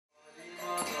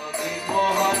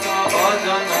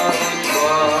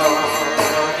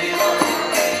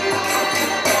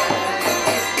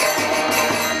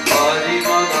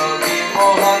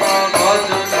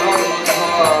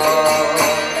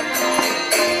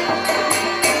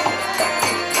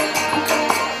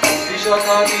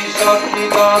Shakti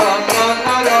Gata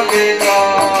Naraveda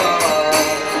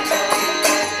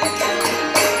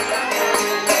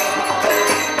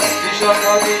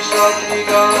Shakti Shakti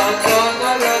Gata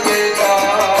Naraveda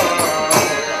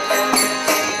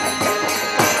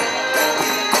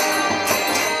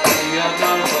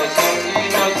Yanama Sakti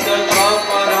Nata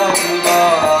Chaparadula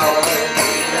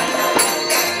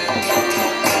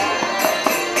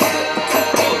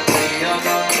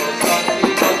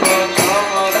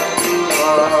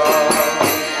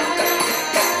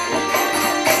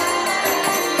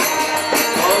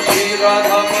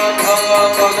Radha Madhava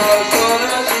Pada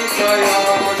Sarasi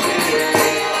Jayashe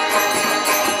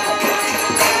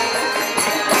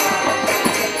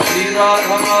Shri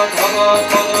Radha Madhava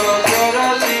Pada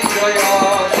Sarasi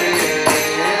Jayashe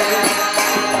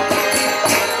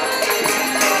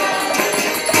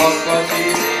Bhakti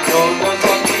Nirodha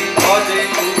Sati Bhaje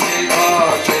Tujhe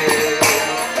Bhashe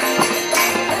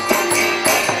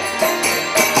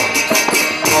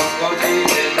Bhakti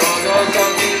Nirodha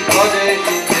Sati Bhaje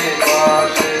Tujhe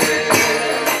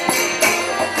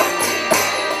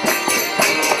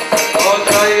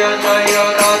Jaya Jaya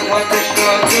Radha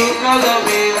Krishna Jugala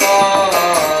Vila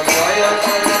Jaya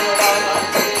Jaya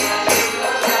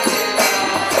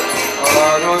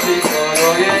Arodi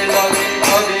Koroye Lali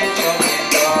Adi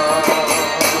Chandra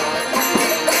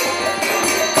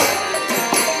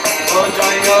Oh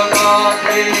Jaya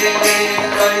Radhe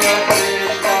Jaya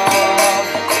Krishna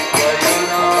Jaya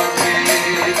Radhe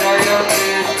Jaya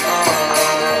Krishna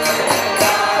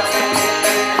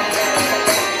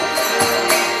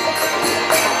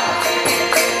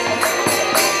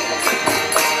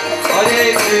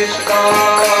Hare Krishna,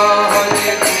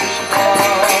 Hare Krishna,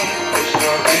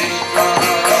 Krishna Krishna,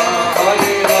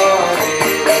 Hare Hare,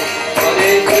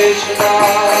 Hare Krishna,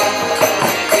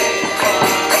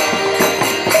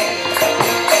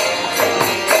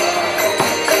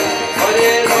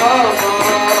 Hare Rama,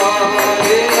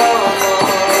 Hare Rama,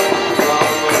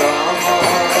 Rama Rama,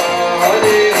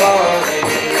 Hare Hare.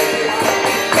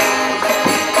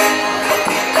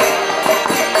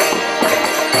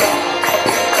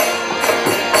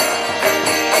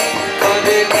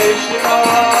 Krishna,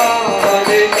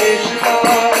 Hare Krishna,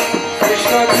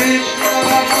 Krishna Krishna,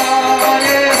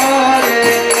 Hare Hare.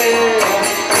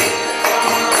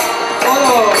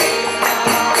 Follow.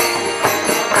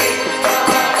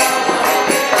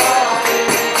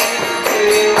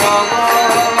 Hare Rama,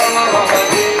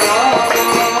 Hare Rama,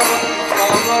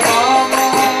 Rama Rama,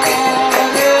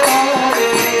 Hare Hare.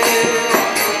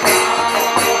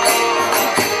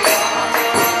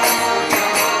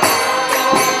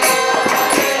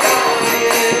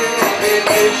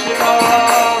 Krishna,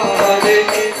 Hare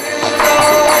Krishna,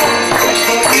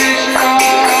 Krishna Krishna,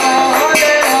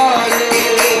 Hare Hare.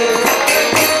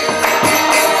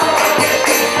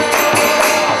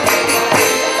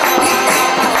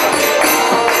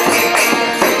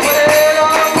 Hare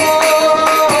Rama,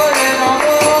 Hare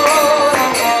Rama,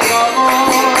 Rama Rama,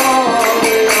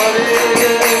 Hare Hare.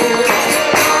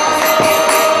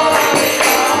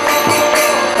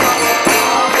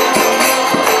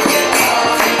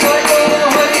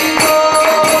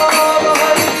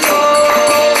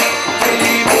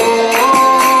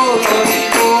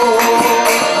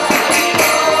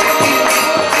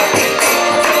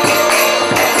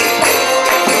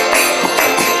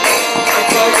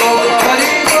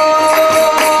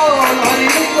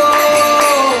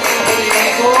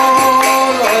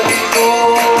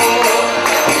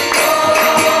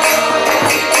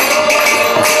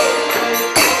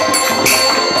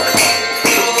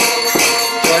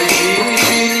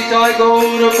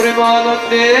 Gaur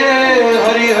Premanande,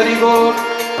 Hari Hari Bol.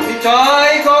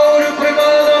 Nitai Gaur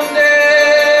Premanande,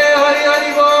 Hari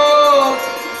Hari Bol.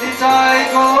 Nitai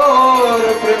Gaur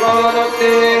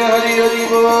Premanande, Hari Hari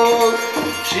Bol.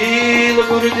 Srila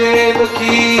Gurudev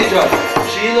Ki Jai,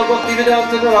 Srila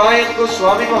Bhaktivedanta Narayan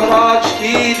Goswami Maharaj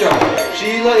Ki Jai,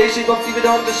 Srila A.C.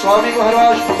 Bhaktivedanta Swami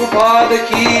Maharaj Prabhupada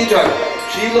Ki Jai,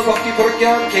 Srila Bhakti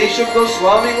Pragyan Keshav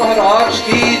Goswami Maharaj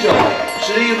Ki Jai,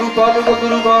 Shri Rupanuga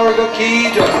Guru Marga Ki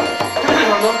Jai,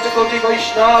 Ananta Koti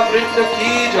Vaishnava Vrinda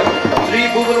Ki Jai, Sri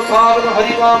Bhuvana Pavana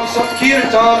Harinam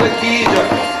Sankirtana Ki Jai,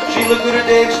 Srila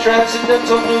Gurudev's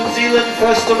Transcendental New Zealand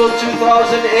Festival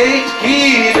 2008 Ki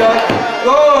Jai,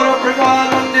 Gaura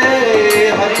Premanande,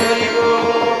 Hari Hari Bol.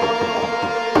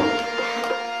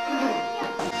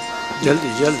 जल्दी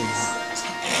जल्दी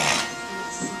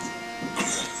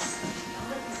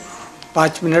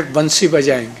 5 minute बंसी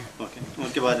बजाएंगे। Okay,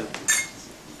 उनके बाद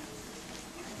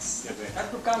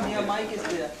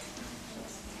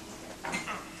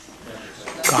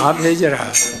कहाँ भेज रहा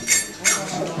है?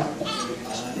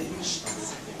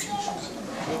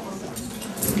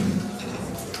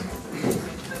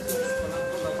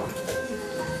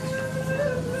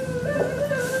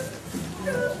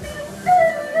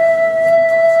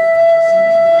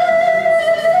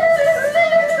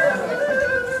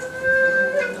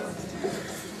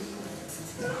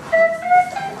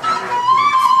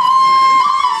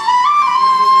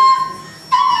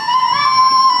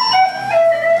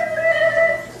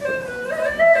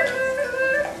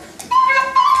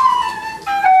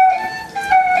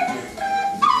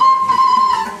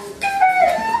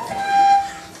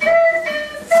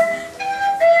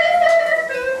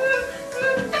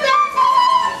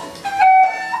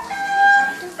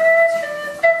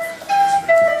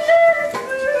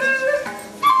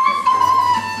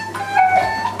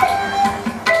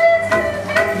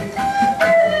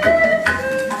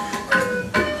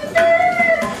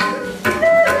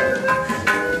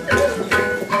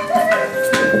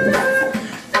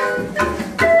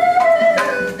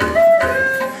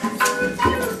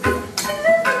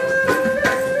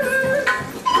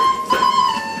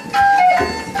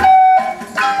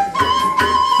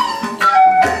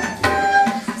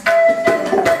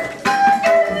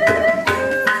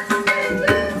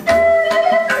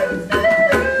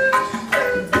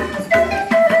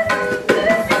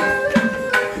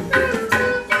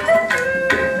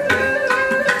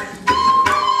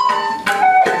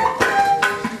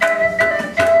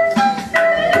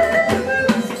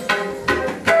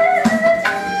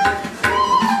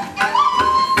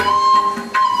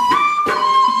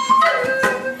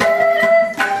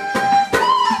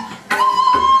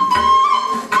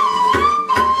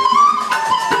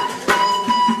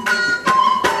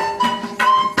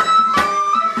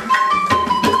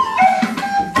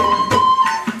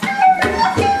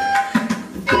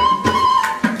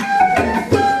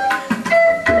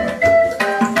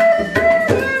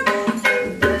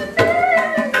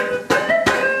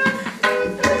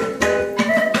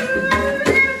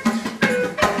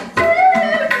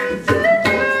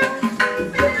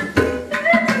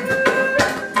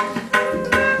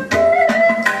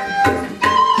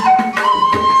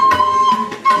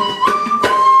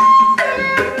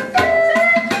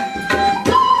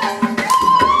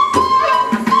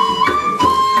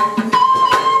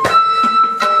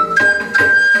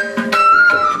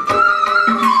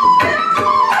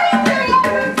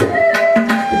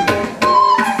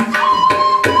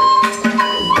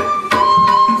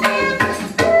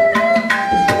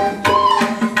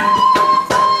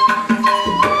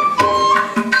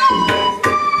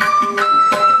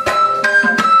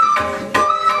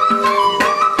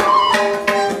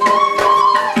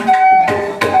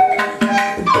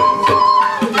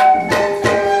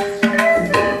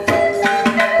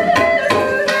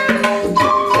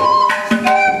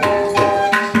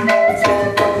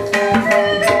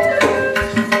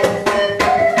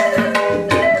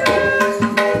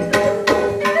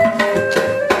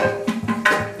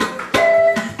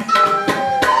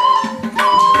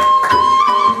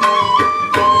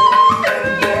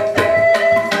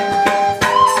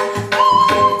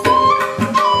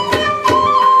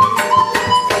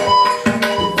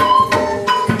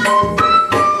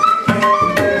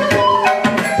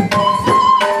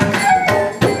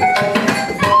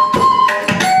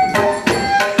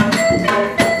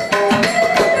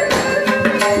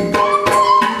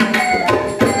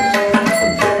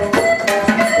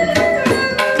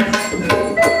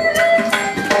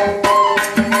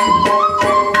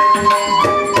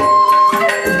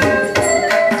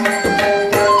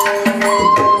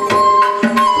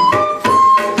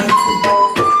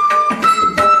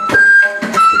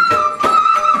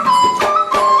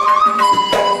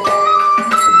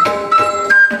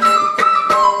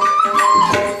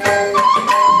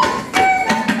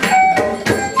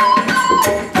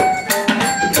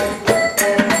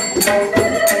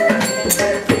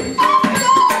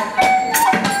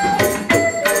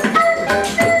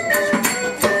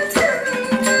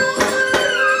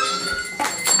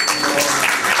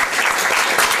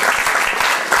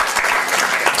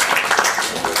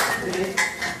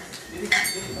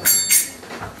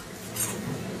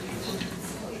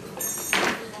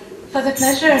 For the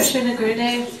pleasure of Srila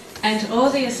Gurudev and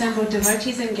all the assembled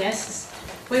devotees and guests,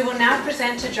 we will now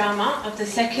present a drama of the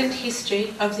second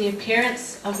history of the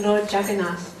appearance of Lord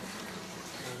Jagannath.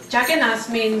 Jagannath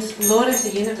means Lord of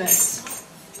the Universe.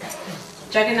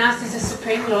 Jagannath is the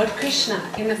Supreme Lord Krishna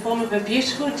in the form of a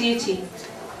beautiful deity,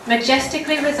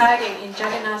 majestically residing in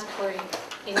Jagannath Puri,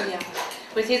 India,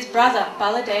 with his brother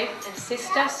Baladev and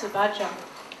sister Subhadra.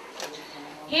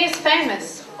 He is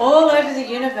famous all over the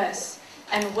universe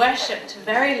and worshipped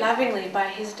very lovingly by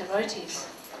his devotees.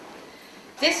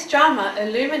 This drama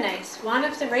illuminates one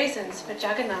of the reasons for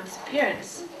Jagannath's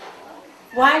appearance,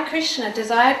 why Krishna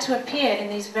desired to appear in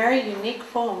these very unique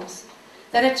forms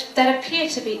that appear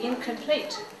to be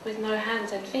incomplete with no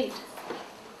hands and feet.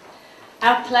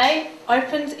 Our play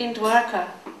opens in Dwarka,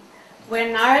 where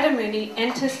Narada Muni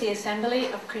enters the assembly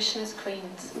of Krishna's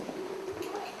queens.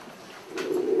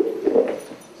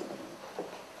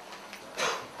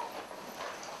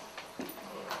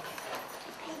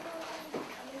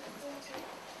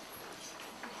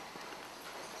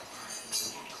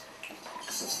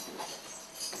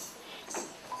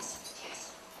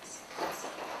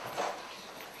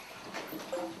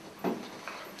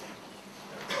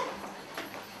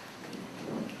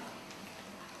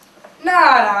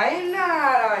 Narayan,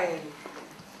 Narayan.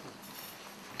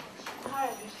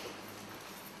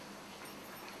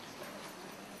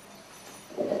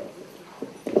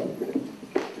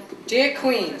 Dear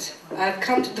Queens, I have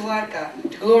come to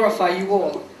Dwarka to glorify you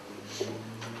all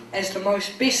as the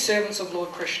most best servants of Lord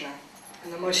Krishna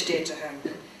and the most dear to him.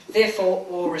 Therefore,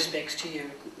 all respects to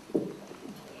you.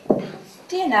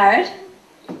 Dear Narad,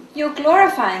 you're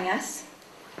glorifying us,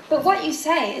 but what you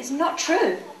say is not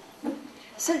true.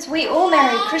 Since we all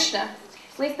married Krishna,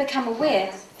 we've become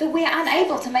aware that we're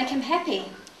unable to make him happy.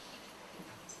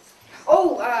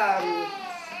 Oh,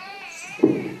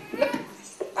 look,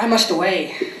 I must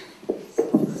away.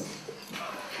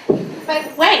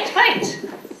 But wait!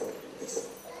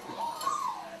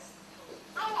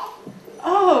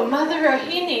 Oh, Mother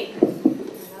Rohini.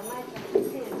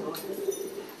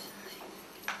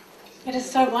 It is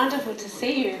so wonderful to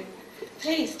see you.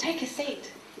 Please, take a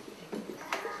seat.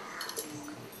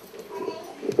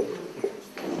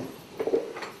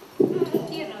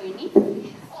 Dear Rohini,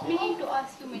 we need to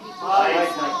ask you many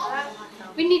questions.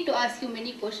 We need to ask you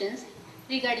many questions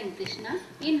regarding Krishna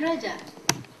in Raja.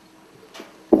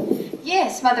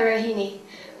 Yes, Mother Rohini,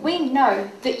 we know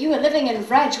that you were living in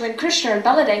Vraj when Krishna and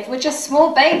Baladev were just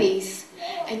small babies,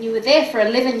 and you were there for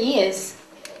 11 years.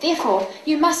 Therefore,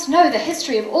 you must know the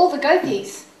history of all the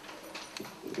gopis.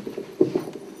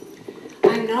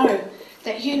 I know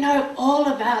that you know all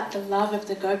about the love of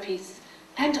the gopis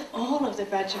and all of the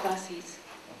Vrajavasis.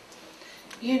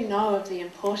 You know of the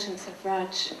importance of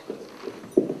Vraj.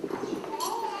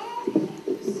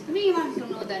 We want to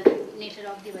know the nature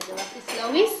of the Vrajavasis'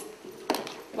 love is,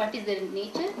 what is their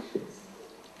nature,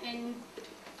 and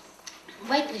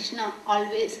why Krishna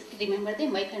always remember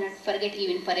them, why cannot forget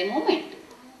even for a moment.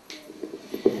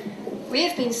 We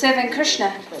have been serving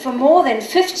Krishna for more than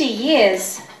 50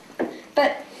 years,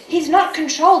 but he's not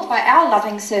controlled by our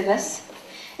loving service.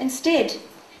 Instead,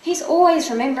 he's always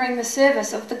remembering the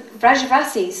service of the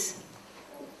Vrajavasis.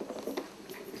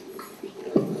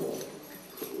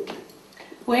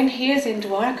 When he is in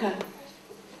Dwarka,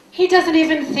 he doesn't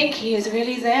even think he is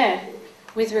really there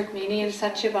with Rukmini and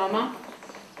Satyabhama.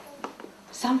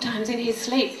 Sometimes in his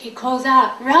sleep he calls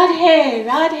out, Radhe,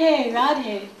 Radhe,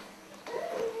 Radhe.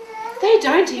 They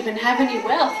don't even have any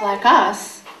wealth like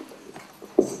us.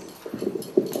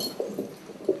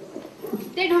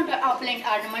 They don't have opulent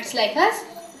ornaments like us,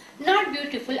 not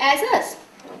beautiful as us.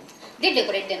 They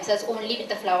decorate themselves only with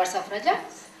the flowers of Raja.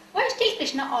 Why still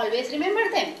Krishna always remember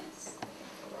them?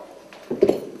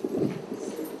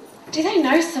 Do they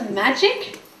know some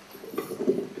magic?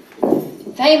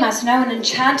 They must know an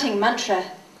enchanting mantra,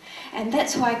 and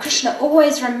that's why Krishna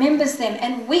always remembers them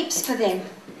and weeps for them.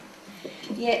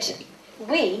 Yet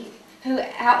we,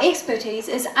 our expertise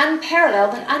is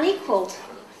unparalleled and unequaled.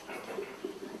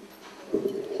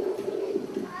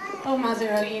 Oh, Mother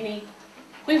Rohini,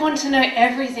 we want to know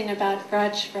everything about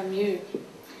Vraj from you.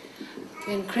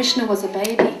 When Krishna was a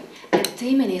baby, a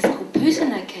demoness called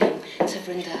Putana came to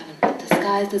Vrindavan,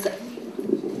 disguised as a...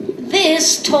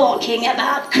 This talking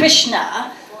about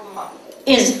Krishna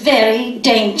is very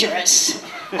dangerous.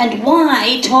 And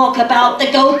why talk about the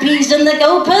gopis and the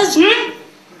gopas,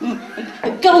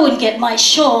 Go and get my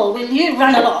shawl, will you?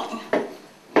 Run along.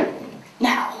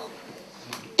 Now,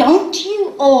 don't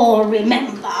you all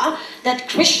remember that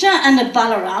Krishna and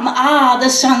Balaram are the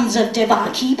sons of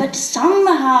Devaki, but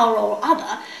somehow or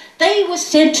other they were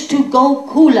sent to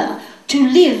Gokula to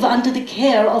live under the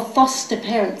care of foster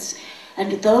parents.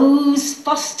 And those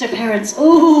foster parents,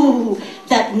 oh,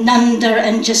 that Nanda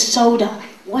and Jasoda,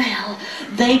 well,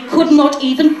 they could not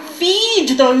even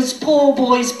feed those poor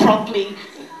boys properly.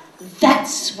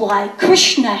 That's why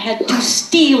Krishna had to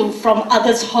steal from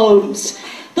others' homes.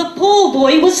 The poor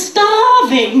boy was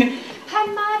starving.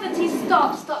 Parvati,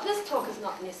 stop. This talk is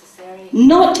not necessary.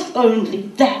 Not only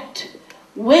that,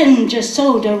 when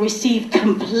Jasoda received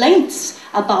complaints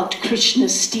about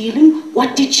Krishna's stealing,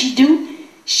 what did she do?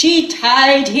 She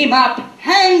tied him up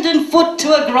hand and foot to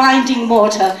a grinding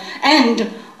mortar, and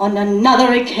on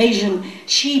another occasion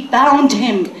she bound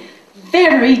him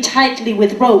very tightly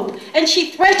with rope, and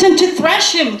she threatened to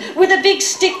thrash him with a big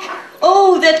stick.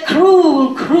 Oh, that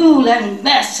cruel, cruel and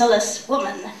merciless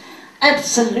woman.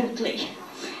 Absolutely.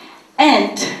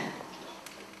 And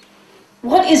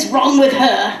what is wrong with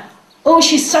her? Oh,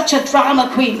 she's such a drama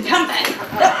queen. Come back.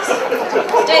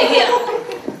 Stay here.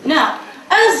 Now,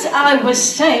 as I was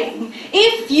saying,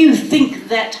 if you think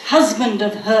that husband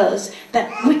of hers,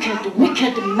 that wicked,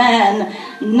 wicked man,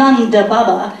 Nanda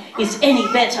Baba, is any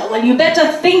better, well, you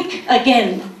better think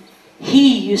again.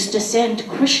 He used to send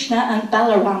Krishna and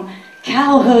Balaram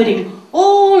cow herding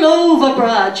all over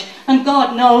Braj, and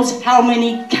God knows how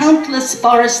many countless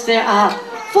forests there are,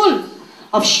 full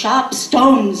of sharp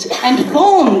stones and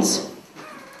thorns.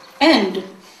 And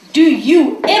do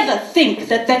you ever think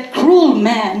that that cruel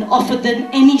man offered them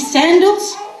any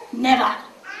sandals? Never.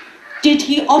 Did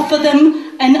he offer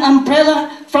them an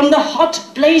umbrella from the hot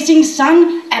blazing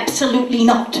sun? Absolutely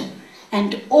not.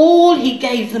 And all he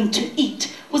gave them to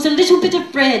eat was a little bit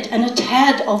of bread and a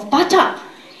tad of butter,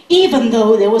 even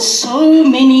though there were so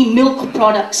many milk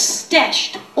products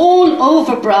stashed all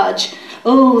over Braj.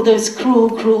 Oh, those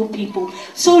cruel, cruel people.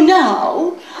 So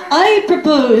now, I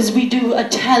propose we do a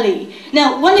tally.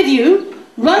 Now, one of you,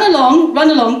 run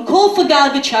along, call for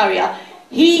Gargacharya.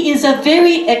 He is a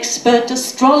very expert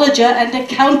astrologer and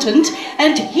accountant,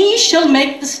 and he shall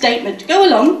make the statement. Go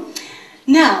along.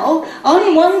 Now,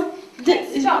 on one...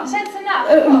 Stop, that's enough.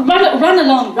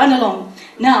 Run along.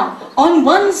 Now, on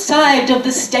one side of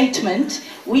the statement,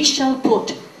 we shall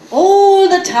put all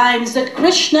the times that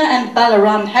Krishna and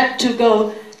Balaram had to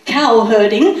go cow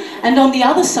herding, and on the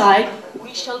other side,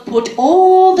 we shall put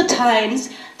all the times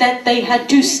that they had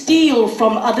to steal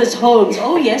from others' homes.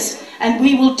 Oh yes, and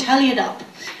we will tally it up.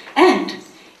 And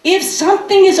if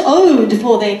something is owed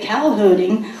for their cow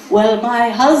herding, well, my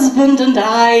husband and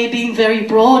I, being very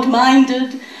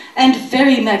broad-minded and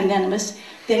very magnanimous,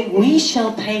 then we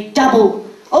shall pay double.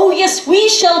 Oh yes, we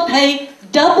shall pay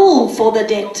double for the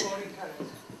debt.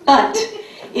 But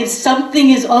if something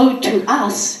is owed to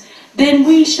us, then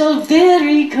we shall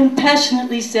very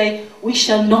compassionately say, we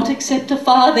shall not accept a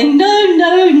farthing. No,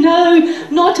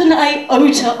 not an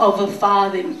iota of a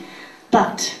farthing.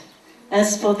 But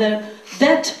as for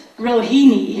that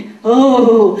Rohini,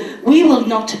 oh, we will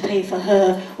not pay for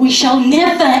her. We shall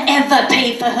never ever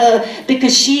pay for her,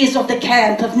 because she is of the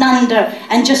camp of Nanda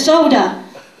and Jasoda.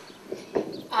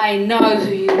 I know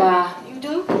who you are. You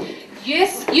do?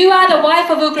 Yes, you are the wife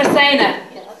of Ugrasena,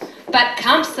 but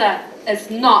Kamsa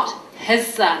is not his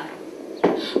son.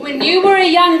 When you were a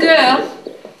young girl,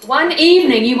 one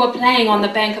evening you were playing on the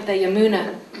bank of the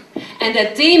Yamuna, and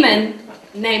a demon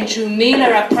named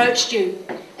Jumila approached you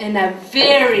in a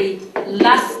very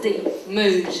lusty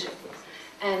mood.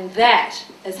 And that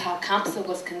is how Kamsa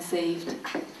was conceived.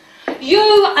 You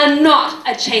are not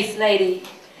a chaste lady,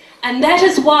 and that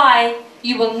is why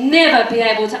you will never be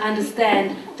able to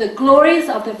understand the glories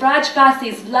of the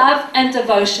Vrajvasi's love and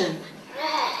devotion.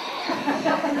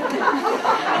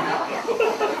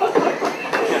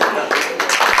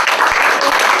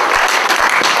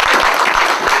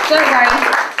 Don't worry,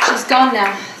 she's gone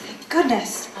now. Thank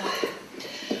goodness.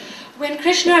 When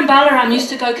Krishna and Balaram used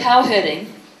to go cow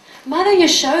herding, Mother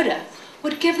Yashoda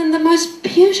would give them the most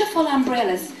beautiful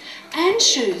umbrellas and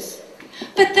shoes,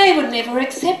 but they would never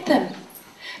accept them.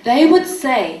 They would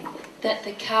say that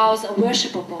the cows are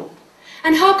worshipable.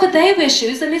 And how could they wear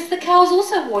shoes unless the cows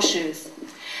also wore shoes?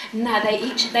 Now,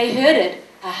 they herded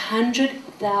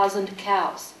 100,000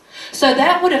 cows. So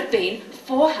that would have been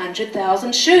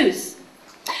 400,000 shoes.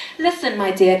 Listen, my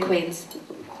dear queens.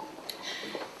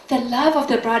 The love of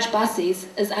the Brajbasis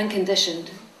is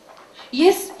unconditioned.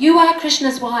 Yes, you are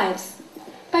Krishna's wives,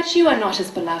 but you are not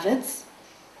his beloveds.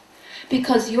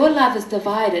 Because your love is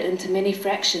divided into many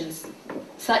fractions,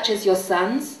 such as your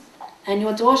sons and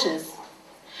your daughters.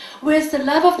 Whereas the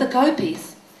love of the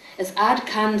gopis is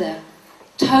adkhanda,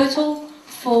 total,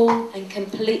 full and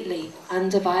completely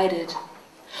undivided.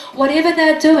 Whatever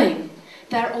they're doing,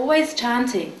 they're always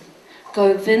chanting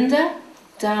Govinda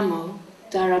Damo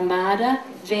Dharamada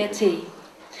Veti.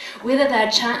 Whether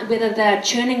they're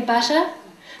churning butter,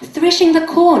 threshing the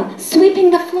corn, sweeping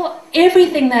the floor,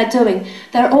 everything they're doing,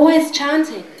 they're always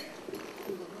chanting.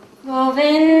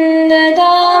 Govinda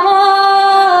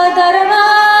Damodara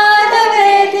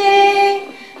Madhaveti,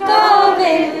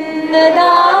 Govinda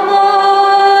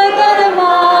Damodara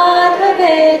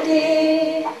Madhaveti.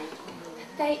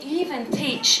 They even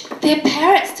teach their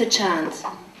parrots to chant.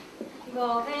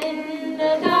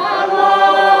 Govinda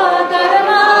Damodara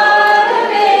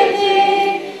Madhaveti,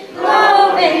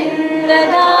 Govinda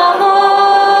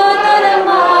Damodara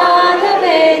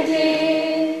Madhaveti.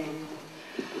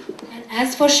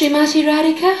 As for Srimati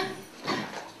Radhika,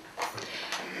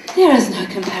 there is no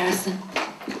comparison.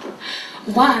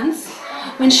 Once,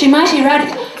 when Srimati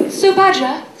Radhika,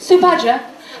 Subhadra,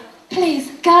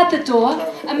 please guard the door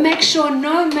and make sure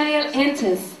no male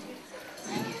enters.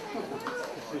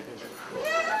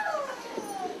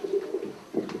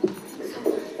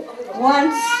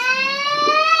 Once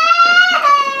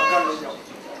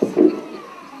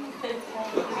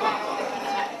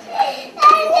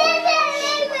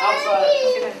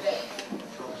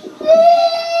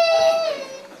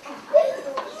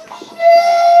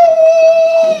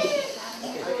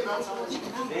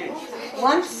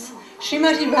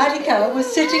Srimati Radhika was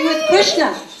sitting with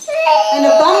Krishna and a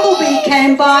bumblebee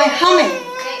came by humming,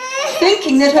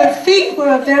 thinking that her feet were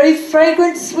a very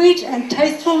fragrant, sweet and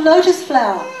tasteful lotus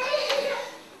flower.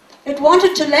 It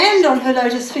wanted to land on her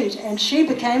lotus feet and she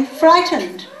became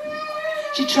frightened.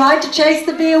 She tried to chase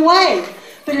the bee away,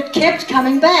 but it kept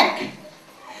coming back.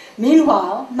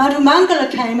 Meanwhile, Madhumangala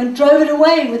came and drove it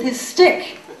away with his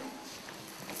stick.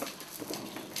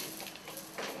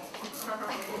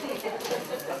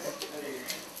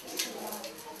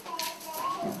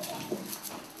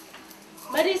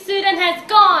 Madhusudan has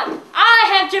gone. I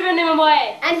have driven him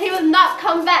away. And he will not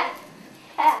come back.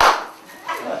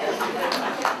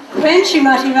 When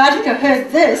Srimati Radhika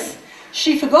heard this,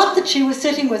 she forgot that she was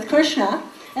sitting with Krishna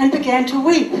and began to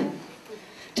weep.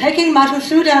 Taking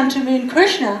Madhusudan to mean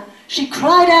Krishna, she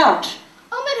cried out,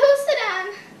 Oh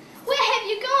Madhusudan, where have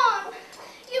you gone?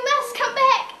 You must come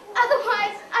back,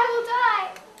 otherwise I will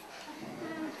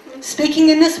die. Speaking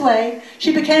in this way,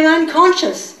 she became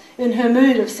unconscious in her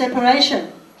mood of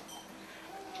separation.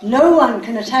 No one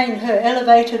can attain her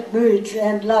elevated moods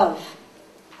and love.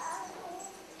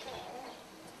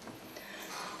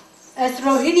 As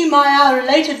Rohini Maya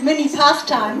related many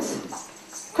pastimes,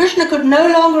 Krishna could no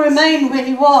longer remain where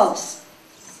he was.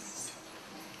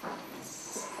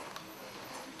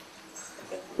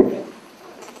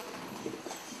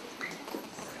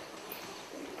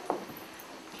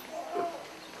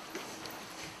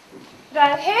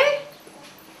 Radhe?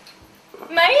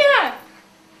 Maya?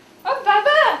 Oh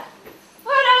Baba!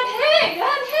 Oh Radhe!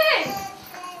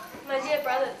 My dear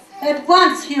brothers. At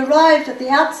once he arrived at the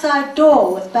outside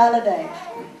door with Baladev.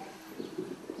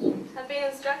 I've been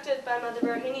instructed by Mother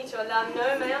Rohini to allow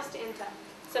no males to enter,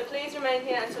 so please remain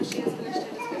here until she has finished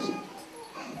her discussion.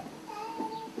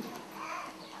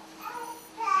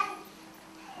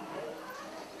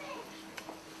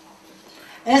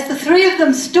 As the three of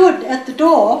them stood at the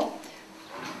door,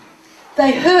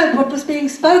 they heard what was being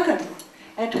spoken,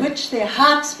 at which their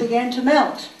hearts began to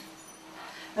melt.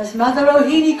 As Mother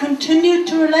Rohini continued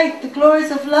to relate the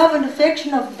glories of love and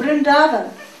affection of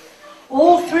Vrindavan,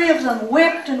 all three of them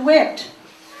wept and wept.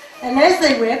 And as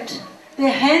they wept,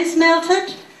 their hands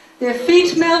melted, their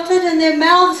feet melted, and their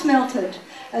mouths melted,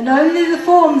 and only the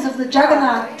forms of the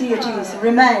Jagannath deities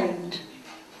remained.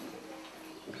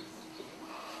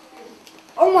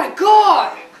 Oh my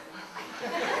God!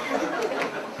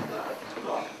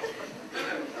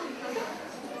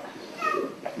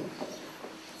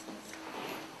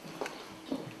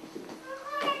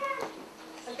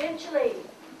 Eventually,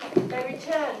 they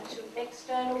return to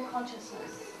external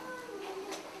consciousness.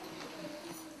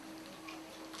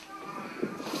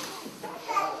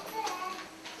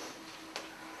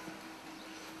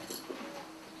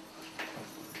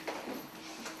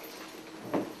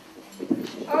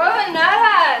 Oh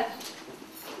Narad!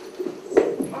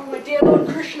 Oh my dear Lord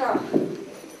Krishna!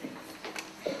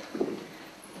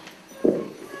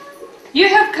 You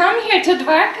have come here to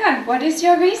Dwarka. What is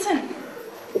your reason?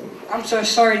 I'm so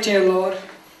sorry, dear Lord.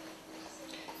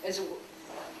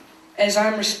 As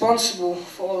I'm responsible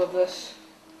for all of this.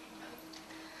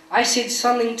 I said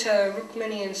something to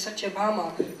Rukmini and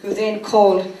Satyabhama, who then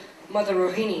called Mother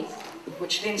Rohini,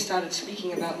 which then started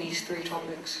speaking about these three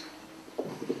topics.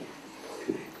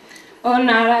 Oh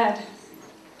Narad,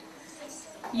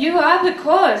 you are the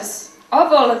cause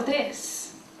of all of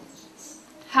this.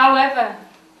 However,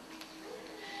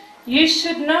 you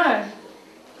should know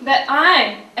that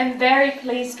I am very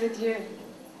pleased with you.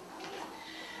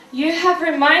 You have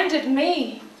reminded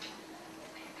me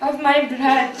of my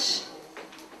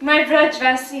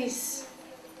Brajvasis,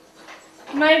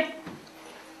 my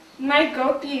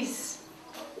gopis,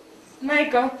 my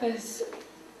gopas,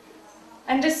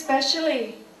 and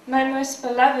especially my most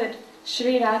beloved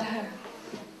Sri Radha.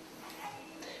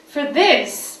 For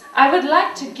this, I would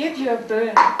like to give you a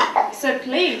boon, so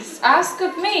please ask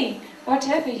of me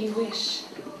whatever you wish.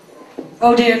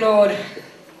 Oh dear Lord,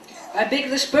 I beg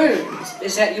this boon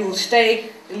is that you will stay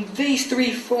in these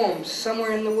 3 forms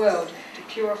somewhere in the world to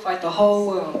purify the whole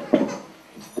world.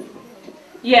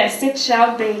 Yes, it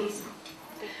shall be.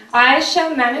 I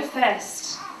shall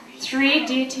manifest 3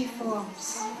 deity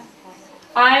forms.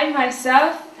 I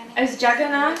myself as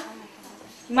Jagannath,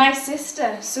 my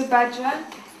sister Subhadra,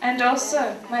 and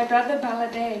also my brother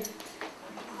Baladev.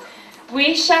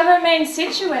 We shall remain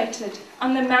situated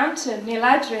on the mountain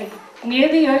Niladri, near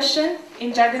the ocean in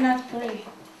Jagannath Puri.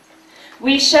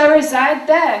 We shall reside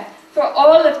there for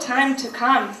all of time to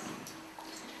come,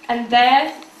 and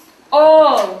there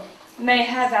all may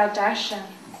have our darshan.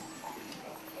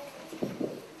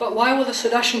 But why will the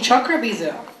Sudarshan Chakra be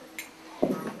there?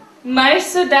 My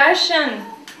Sudarshan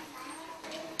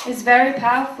is very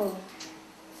powerful.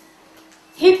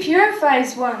 He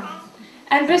purifies one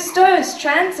and bestows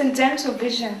transcendental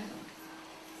vision.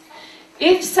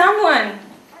 If someone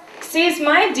sees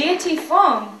my deity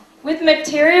form with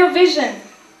material vision,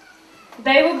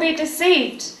 they will be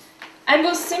deceived and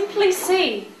will simply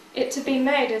see it to be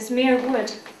made as mere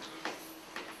wood.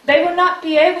 They will not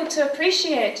be able to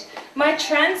appreciate my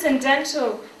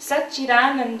transcendental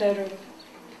Satchidanandaru,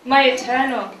 my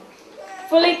eternal,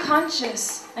 fully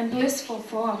conscious and blissful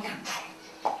form.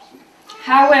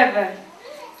 However,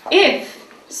 if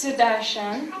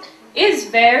Sudarshan is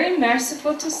very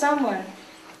merciful to someone,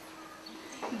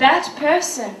 that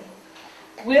person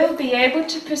will be able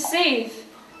to perceive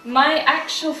my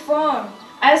actual form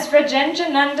as Rajendra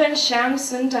Nandan Shyam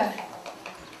Sundar.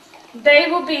 They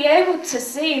will be able to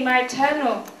see my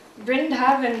eternal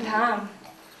Vrindavan Dham.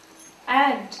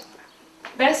 And,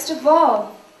 best of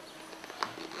all,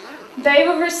 they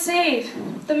will receive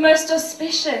the most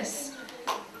auspicious,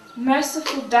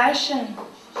 merciful darshan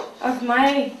of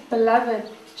my beloved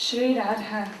Sri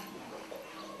Radha.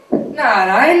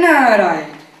 Narayan,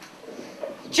 Narayan.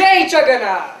 Jai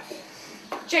Jagannath.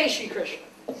 Jai Shri Krishna.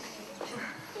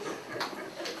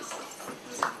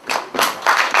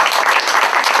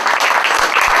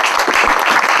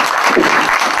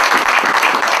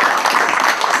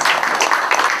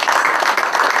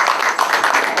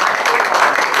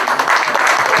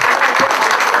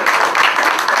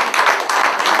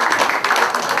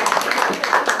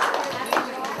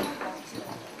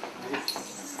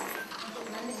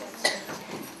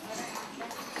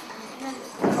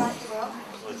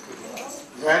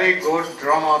 Very good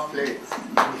drama play.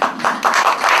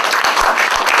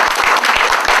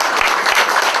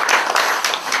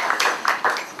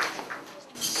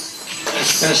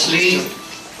 Especially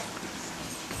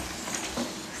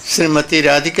Srimati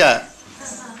Radhika.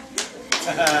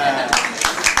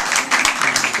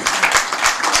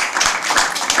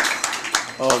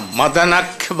 Oh,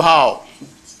 Madanakh Bhav.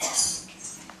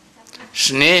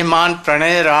 Snehman,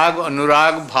 Pranay, Rag,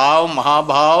 Anurag, Bhav,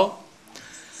 Mahabhav,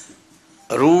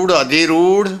 Rood,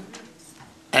 Adhirood,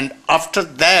 and after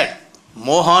that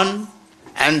Mohan,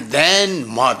 and then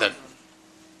Madan.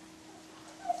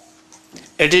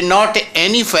 It is not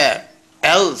anywhere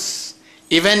else,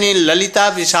 even in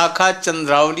Lalita, Vishakha,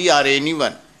 Chandravali or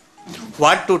anyone,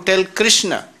 what to tell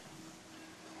Krishna.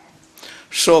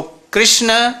 So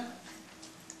Krishna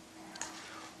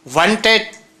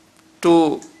wanted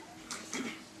to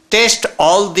taste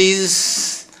all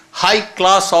these high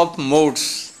class of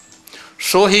modes.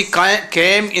 So he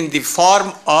came in the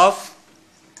form of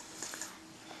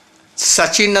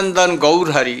Sachinandan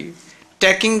Gaurhari,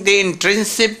 taking the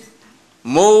intrinsic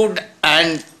mood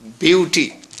and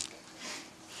beauty.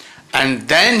 And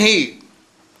then he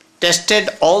tested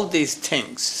all these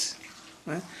things.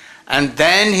 And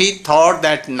then he thought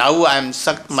that now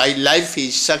my life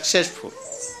is successful.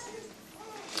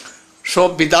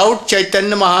 So without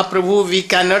Chaitanya Mahaprabhu we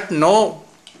cannot know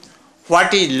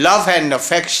what is love and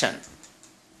affection.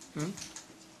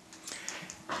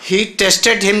 He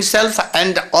tested himself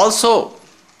and also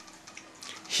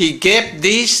he gave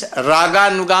this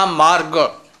Raganuga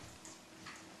Marga.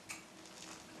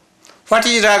 What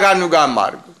is Raganuga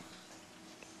Marga?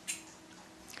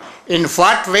 In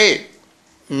what way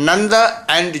Nanda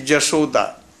and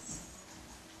Jashoda,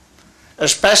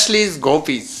 especially his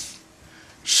gopis,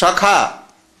 Sakha,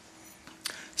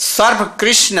 serve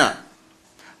Krishna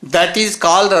that is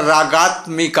called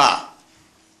Ragatmika.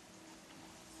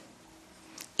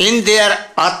 In their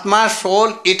Atma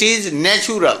soul, it is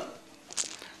natural,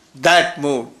 that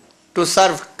mood, to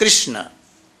serve Krishna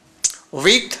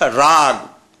with Rag.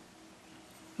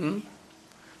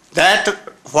 That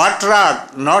what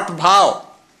Rag? Not Bhav.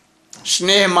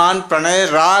 Sneh, Man,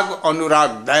 Pranay, Rag,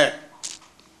 Anurag, that.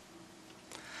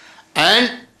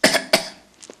 And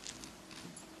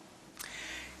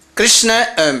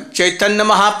Krishna, Chaitanya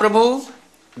Mahaprabhu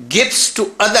gives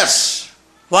to others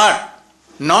what?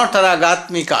 Not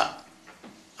Ragatmika,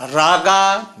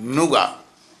 Raga Nuga.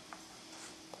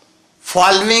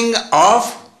 Following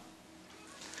of,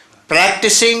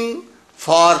 practicing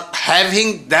for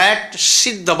having that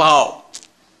Siddha Bhav.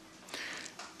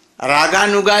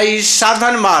 Raga Nuga is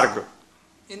sadhan marg.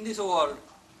 In this world.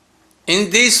 In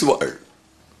this world.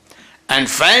 And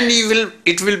when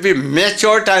it will be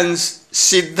matured and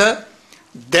Siddha,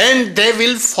 then they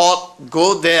will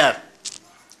go there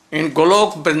in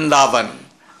Golok Vrindavan,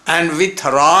 and with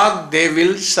Rag they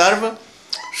will serve.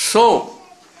 So,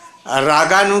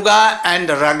 Raganuga and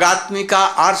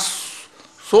Ragatmika are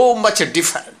so much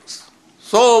different.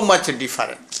 So much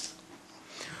different.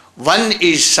 One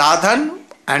is sadhan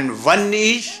and one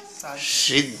is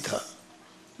siddha.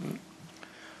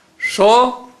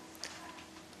 So,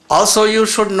 also you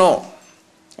should know,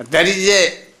 there is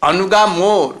a anuga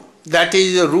more, that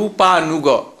is rupa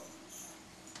anuga.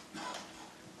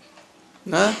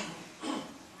 No?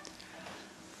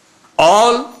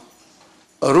 All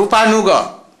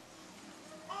rupanuga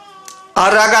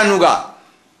or raganuga,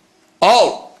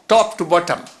 all top to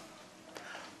bottom.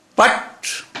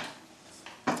 But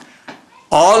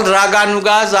all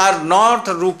raganugas are not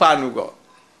rupanuga.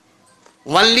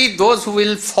 Only those who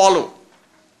will follow.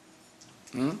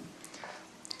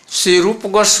 Sri Rupa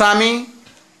Goswami,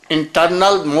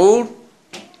 internal mood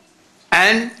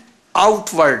and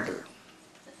outward.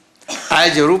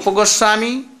 As Rupa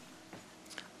Goswami,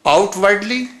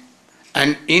 outwardly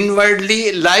and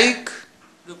inwardly like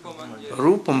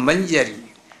Rupa Manjari.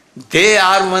 They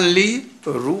are only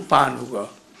Rupanuga.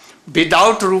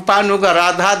 Without Rupanuga,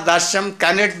 Radha Dasyam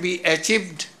cannot be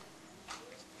achieved.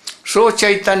 So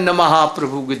Chaitanya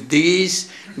Mahaprabhu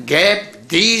gave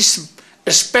these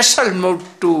special mood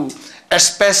to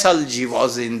special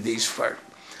jivas in this world.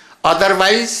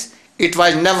 Otherwise, it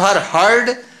was never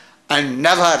heard and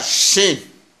never seen,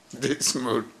 this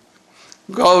mood.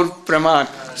 Gaur Praman.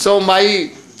 So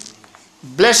my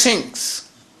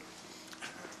blessings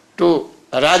to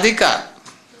Radhika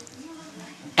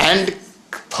and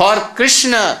for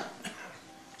Krishna,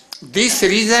 this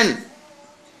reason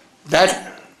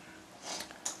that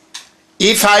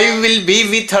if I will be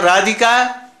with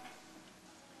Radhika,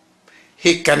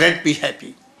 he cannot be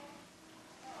happy.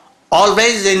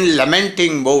 Always in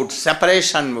lamenting mood,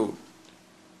 separation mood.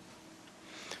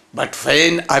 But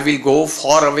when I will go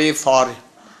far away for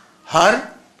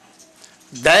her,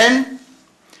 then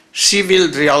she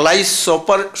will realize so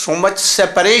much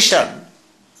separation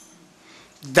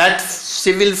that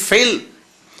she will feel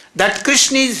that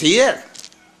Krishna is here.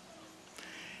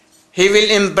 He will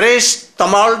embrace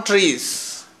tamal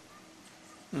trees,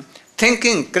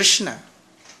 thinking Krishna.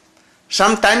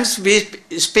 Sometimes we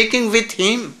speaking with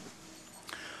him.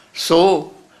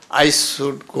 So I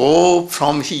should go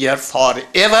from here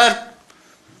forever,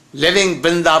 living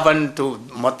Vrindavan to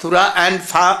Mathura and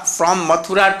from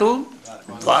Mathura to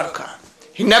Dwarka.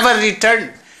 He never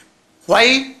returned.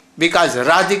 Why? Because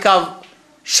Radhika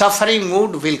suffering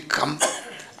mood will come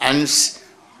and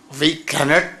we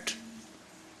cannot,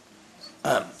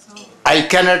 I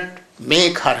cannot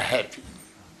make her happy.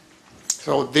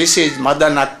 So this is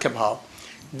Madanakya Bhav.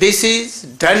 This is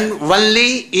done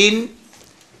only in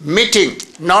meeting,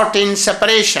 not in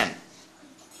separation.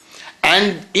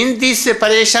 And in this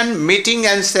separation, meeting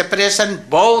and separation,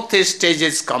 both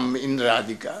stages come in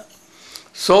Radhika.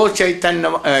 So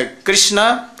Chaitanya,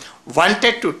 Krishna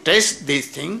wanted to taste this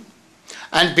thing,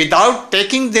 and without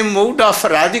taking the mood of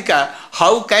Radhika,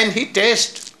 how can he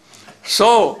taste?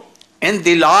 So in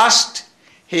the last,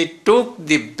 he took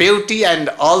the beauty and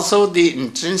also the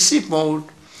intrinsic mood,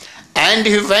 and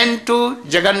he went to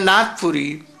Jagannath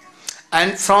Puri.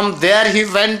 And from there he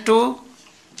went to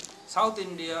South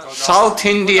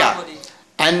India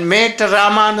and met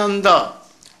Ramananda.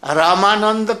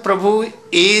 Ramananda Prabhu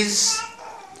is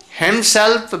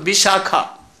himself Vishakha.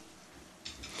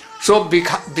 So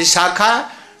Vishakha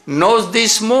knows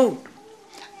this mood.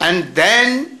 And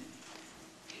then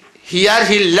here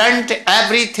he learnt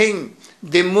everything,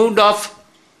 the mood of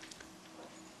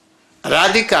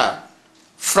Radhika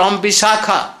from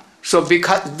Vishakha. So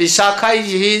Vishakha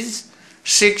is his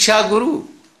Shiksha Guru.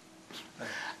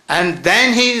 And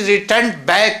then he returned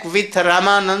back with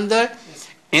Ramananda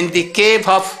in the cave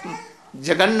of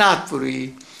Jagannath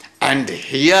Puri. And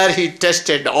here he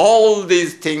tested all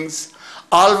these things,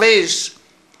 always,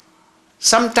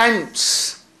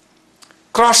 sometimes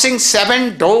crossing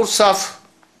 7 doors of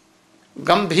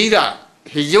Gambhira.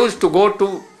 He used to go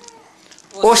to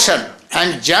ocean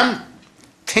and jump,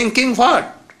 thinking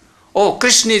what? Oh,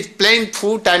 Krishna is playing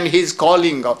flute and he is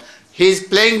calling. He is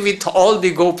playing with all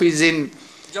the gopis in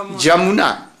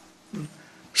Jamuna.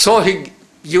 So he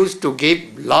used to give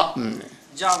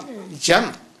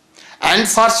jump. And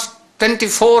for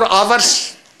 24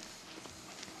 hours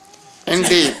in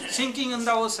the sinking in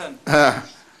the ocean.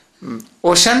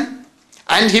 Ocean,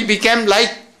 and he became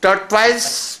like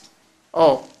tortoise.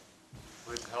 Oh,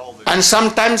 and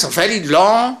sometimes very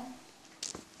long,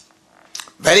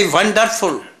 very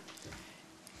wonderful.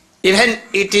 Even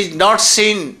it is not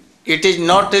seen, it is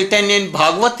not written in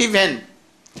Bhagavad even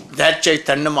that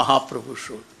Chaitanya Mahaprabhu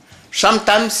showed.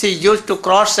 Sometimes he used to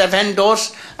cross 7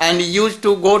 doors and he used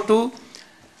to go to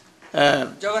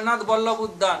Jagannath Vallabh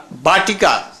Uddan,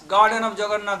 Batika, garden of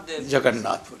Jagannath Dev.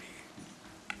 Jagannath Puri.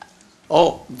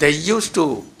 Oh, they used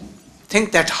to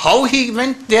think that how he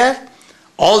went there.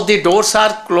 All the doors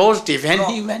are closed even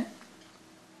he went.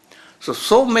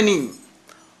 So many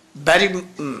very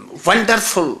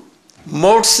wonderful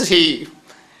modes he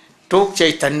took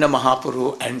Chaitanya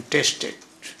Mahaprabhu and tested.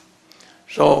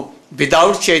 So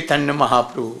without Chaitanya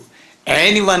Mahaprabhu,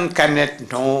 anyone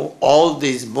cannot know all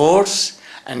these modes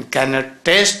and cannot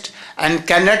test and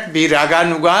cannot be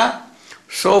Raganuga.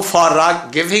 So for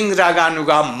giving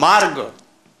Raganuga Marga,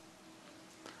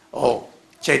 oh,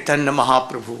 Chaitanya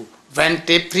Mahaprabhu went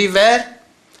everywhere,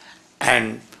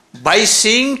 and by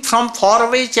seeing from far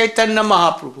away Chaitanya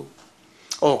Mahaprabhu,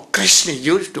 oh, Krishna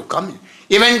used to come in.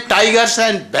 Even tigers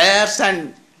and bears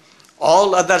and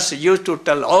all others used to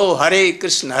tell, oh, Hare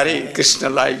Krishna,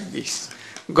 like this.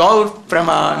 Gaur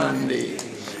Pramanande.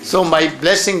 So my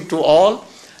blessing to all,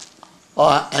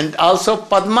 and also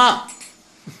Padma,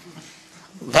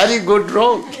 very good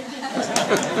role.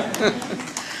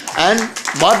 And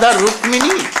Mother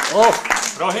Rukmini, oh,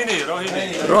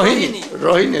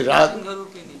 Rohini, Radha,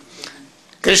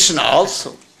 Krishna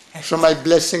also. So my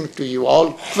blessing to you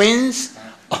all queens,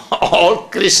 all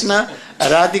Krishna,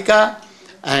 Radhika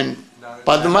and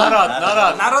Padma.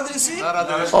 Narad Rishi.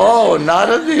 Oh,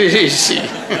 Narad Rishi.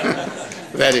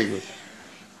 Very good.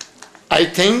 I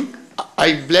think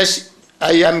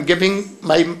I am giving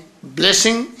my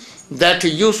blessing that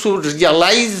you should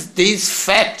realize these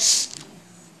facts.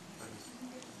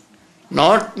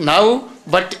 Not now,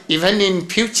 but even in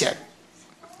future.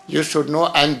 You should know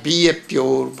and be a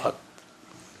pure bhakt.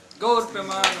 Gaur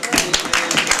Pramanande.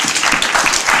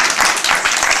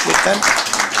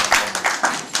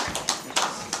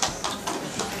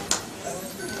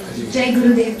 Jai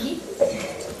Gurudev Ki.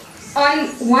 On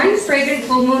one fragrant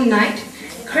full moon night,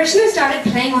 Krishna started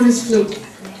playing on his flute.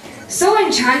 So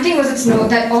enchanting was its note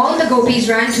that all the gopis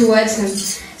ran towards him.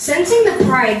 Sensing the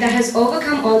pride that has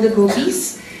overcome all the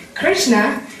gopis,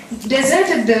 Krishna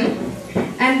deserted them,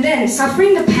 and then,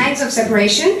 suffering the pangs of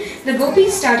separation, the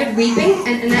gopis started weeping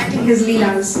and enacting his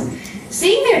leelas.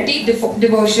 Seeing their deep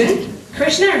devotion,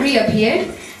 Krishna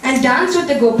reappeared and danced with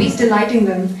the gopis, delighting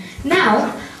them.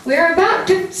 Now, we are about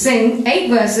to sing 8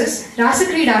 verses, Rasa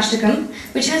Kridashtakam,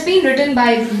 which has been written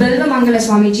by Bilva Mangala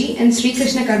Swamiji and Sri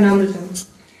Krishna Karnamritam.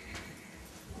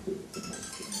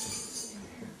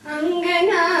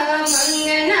 Angana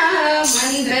Mangana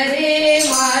Mandare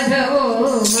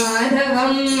Madhavo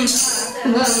Madhavam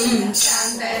Vam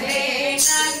Chandare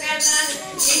Nangana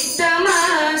Ittama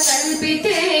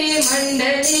Kalpite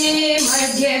Mandale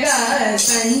Madhyaga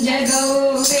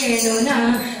Sanjagau Venuna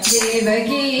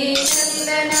Devaki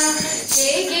Nandana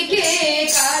Kekike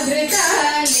Kadrita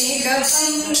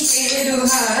Nikapam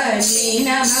Keruha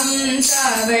Ninaham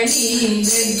Savali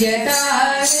Vidyata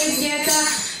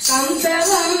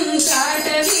Kamsavam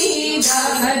Katavi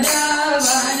Dahada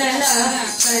Vanala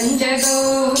Sanjago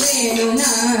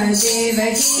Venuna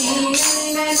Devaki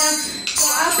Nandana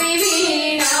Kwapi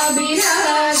Veena Bira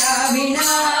Ravina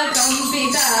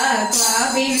Kampita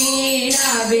Kwapi Veena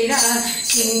Bira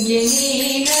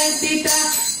Kingini Natita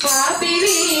Kwapi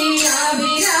Veena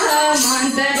Bira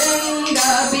Mantaranga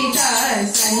Pita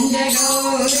Sanjago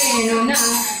Venuna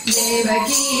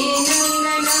Devaki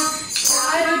Nandana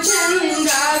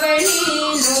Charuchandravani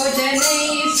Lojanai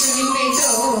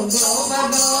Srimito Gopa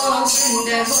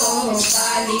Gopinda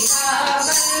Gopalika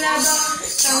Vallabha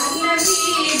Kannavi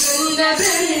Vrunda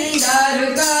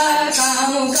Vrindaruka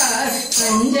Kamuka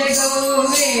Sanjago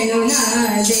Venuna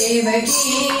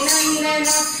Devaki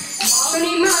Nandana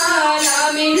मुनिमाला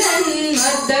मिलन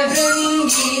मद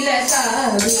भृंगीलता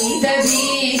वेद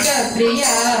भीक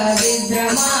प्रिया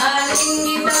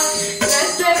विद्रमालिंगिता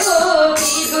रस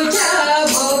गोपी गुजा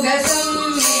भोग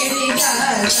सम्मेलिता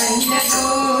संजो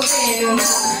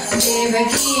वेणुना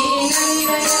देवकी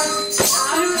नंदना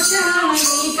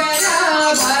आरुषामिकरा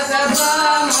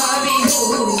भागभामा विभू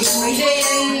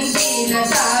जयंती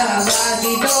लता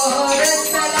वादितो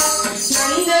रसला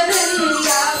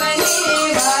नंदवृंदावने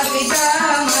भाविता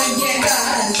मध्यगा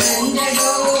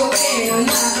संजगो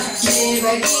वेणुना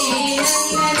देवकी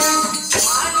नंदना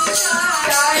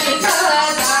कालिका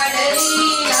ताडली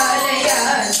आलया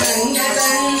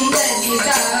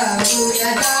संगसंदलिता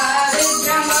भूलता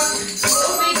विद्रमा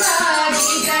गोपिका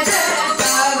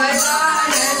गीतदत्तावधान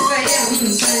स्वयं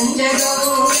संजगो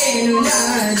वेणुना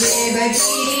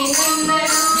देवकी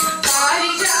नंदना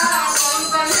पारिजातं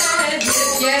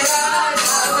समर्प्य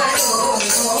राधावरो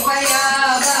गोपया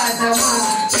वातमा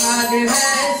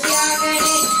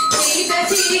मागृहस्याङ्गणे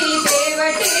सीदसी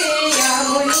देवते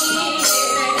यामुनी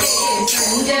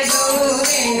संजगो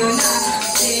वेणुना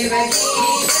देवकी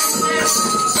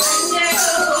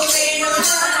संजगो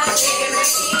वेणुना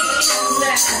देवकी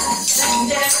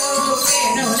संजगो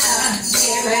वेणुना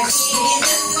देवकी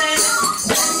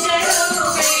संजगो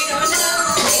वेणुना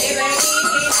देवकी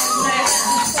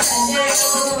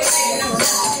संजगो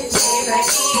वेणुना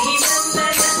देवकी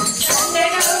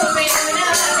संजगो वेणुना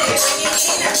देवकी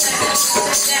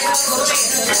संजगो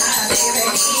वेणुना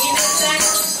देवकी